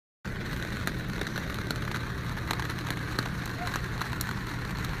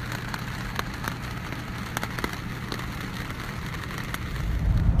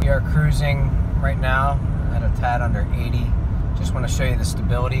are cruising right now at a tad under 80. Just want to show you the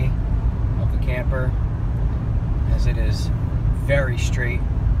stability of the camper, as it is very straight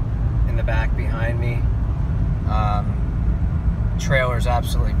in the back behind me. Trailers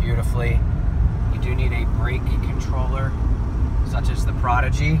absolutely beautifully. You do need a brake controller such as the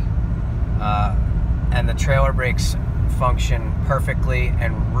Prodigy, and the trailer brakes function perfectly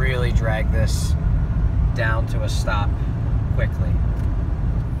and really drag this down to a stop quickly.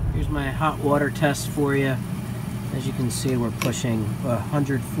 Here's my hot water test for you. As you can see, we're pushing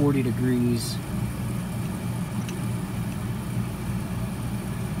 140 degrees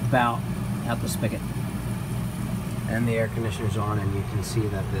about out the spigot, and the air conditioner's on, and you can see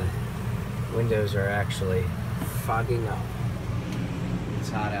that the windows are actually fogging up. It's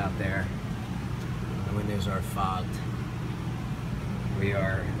hot out there. The windows are fogged. We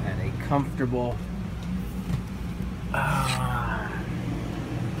are at a comfortable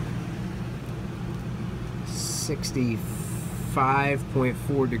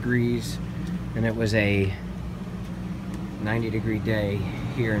 65.4 degrees, and it was a 90-degree day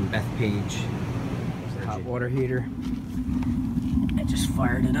here in Bethpage. Hot water heater. I just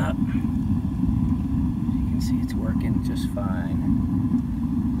fired it up. You can see it's working just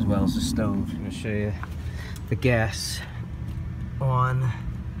fine, as well as the stove. I'm going to show you the gas on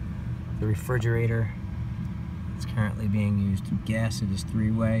the refrigerator. It's currently being used. Gas, it is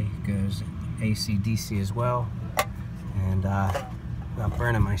three-way, goes AC, DC as well. And without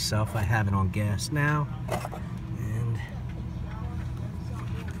burning myself, I have it on gas now, and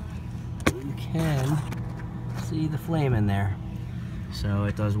you can see the flame in there. So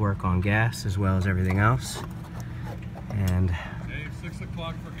it does work on gas as well as everything else. And Dave, 6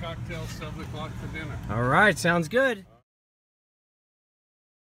 o'clock for cocktails, 7 o'clock for dinner. All right, sounds good.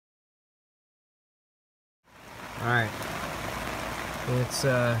 All right, it's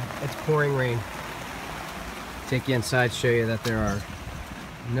pouring rain. Take you inside, show you that there are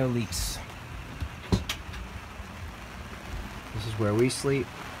no leaks. This is where we sleep.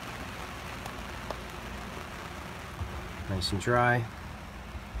 Nice and dry.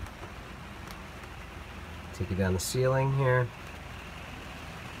 Take you down the ceiling here.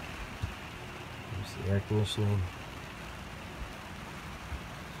 There's the air conditioning.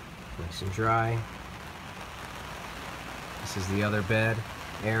 Nice and dry. This is the other bed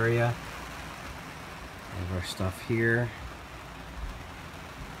area. We have our stuff here.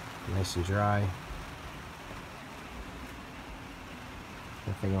 Nice and dry.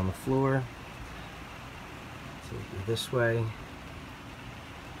 Nothing on the floor. Take you this way.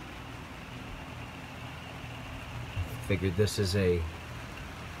 Figured this is a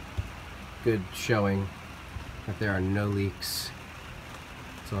good showing that there are no leaks.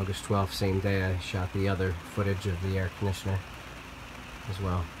 It's August 12th, same day I shot the other footage of the air conditioner as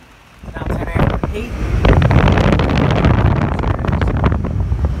well. Now 10 after 8.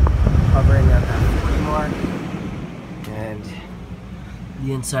 Hovering at that 40 mark. And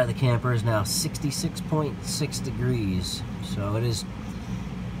the inside of the camper is now 66.6 degrees. So it is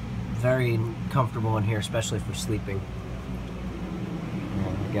very comfortable in here, especially for sleeping.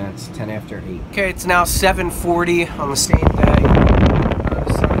 And again, it's 10 after 8. Okay, it's now 7:40 on the same day.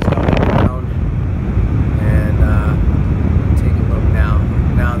 The sun is going down. And take a look now.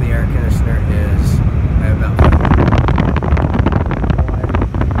 Now the air conditioner is at about 40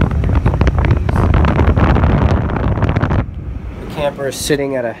 degrees. The camper is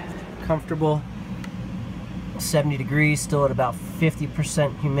sitting at a comfortable 70 degrees, still at about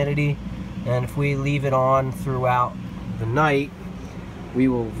 50% humidity, and if we leave it on throughout the night, we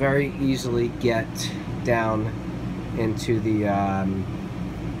will very easily get down into the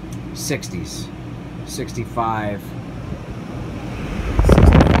 60s, 65.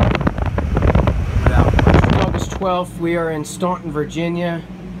 August 12th, we are in Staunton, Virginia,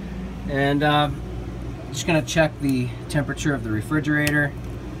 and just gonna check the temperature of the refrigerator.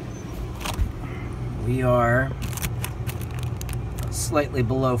 We are slightly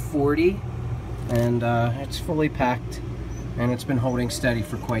below 40, and it's fully packed, and it's been holding steady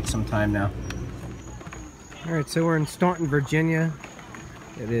for quite some time now. All right, so we're in Staunton, Virginia.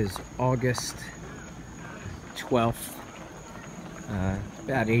 It is August 12th.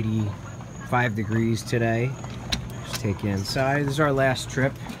 About 85 degrees today. Just take you inside. This is our last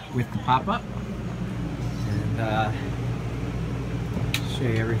trip with the pop-up, and show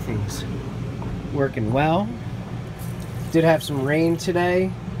you everything's working well. Did have some rain today.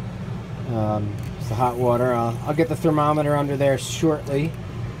 It's the hot water. I'll get the thermometer under there shortly.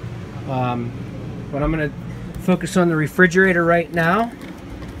 But I'm going to focus on the refrigerator right now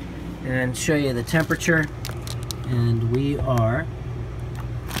and show you the temperature. And we are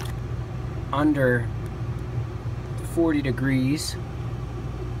under 40 degrees.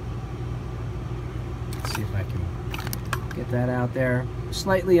 Let's see if I can get that out there.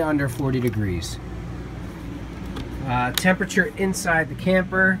 Slightly under 40 degrees. Temperature inside the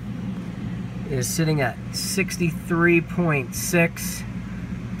camper is sitting at 63.6.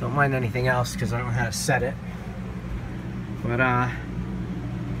 Don't mind anything else because I don't know how to set it. But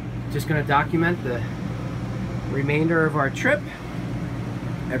just going to document the remainder of our trip.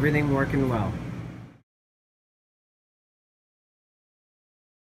 Everything working well.